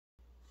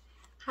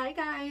Hi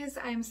guys,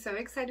 I'm so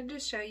excited to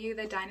show you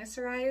the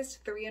Dinosaurized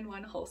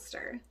 3-in-1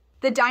 holster.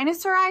 The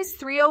Dinosaurized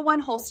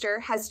 301 holster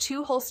has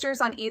two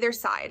holsters on either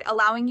side,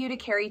 allowing you to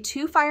carry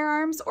two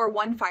firearms or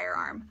one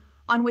firearm,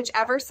 on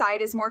whichever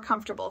side is more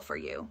comfortable for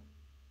you.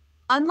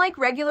 Unlike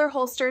regular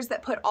holsters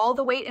that put all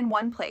the weight in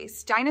one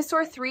place,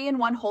 Dinosaur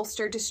 3-in-1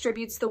 holster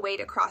distributes the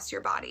weight across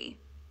your body.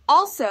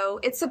 Also,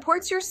 it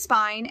supports your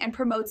spine and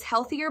promotes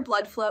healthier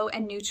blood flow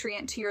and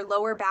nutrient to your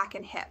lower back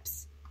and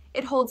hips.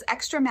 It holds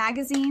extra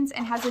magazines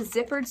and has a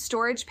zippered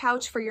storage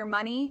pouch for your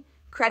money,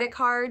 credit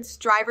cards,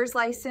 driver's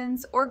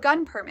license, or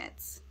gun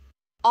permits,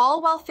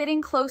 all while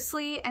fitting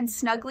closely and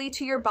snugly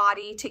to your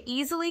body to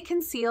easily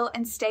conceal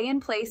and stay in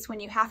place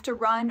when you have to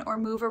run or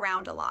move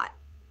around a lot.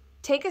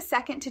 Take a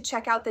second to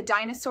check out the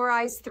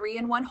Dinosaurized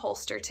 3-in-1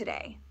 holster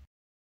today.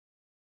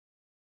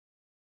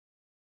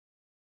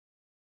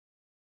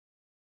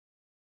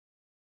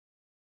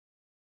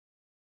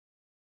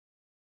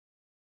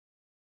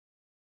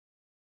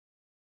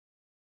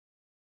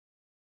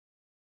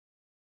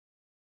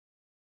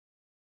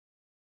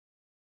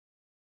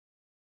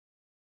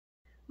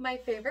 My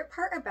favorite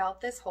part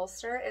about this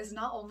holster is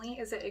not only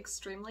is it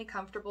extremely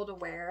comfortable to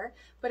wear,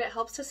 but it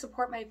helps to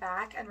support my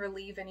back and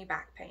relieve any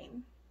back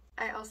pain.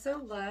 I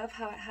also love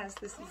how it has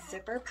this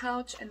zipper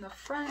pouch in the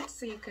front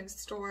so you can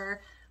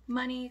store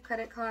money,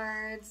 credit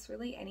cards,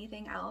 really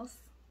anything else.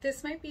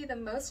 This might be the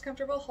most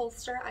comfortable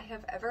holster I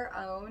have ever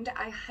owned.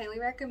 I highly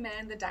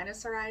recommend the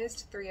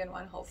Dinosaurized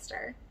 3-in-1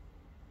 holster.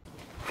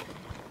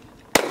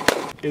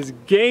 Is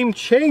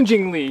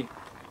game-changingly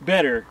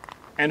better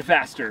and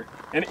faster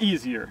and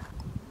easier.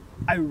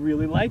 I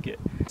really like it.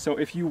 So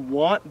if you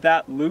want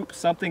that loop,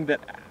 something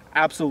that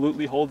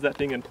absolutely holds that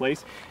thing in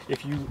place,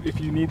 if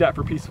you need that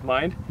for peace of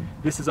mind,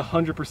 this is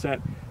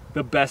 100%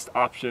 the best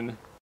option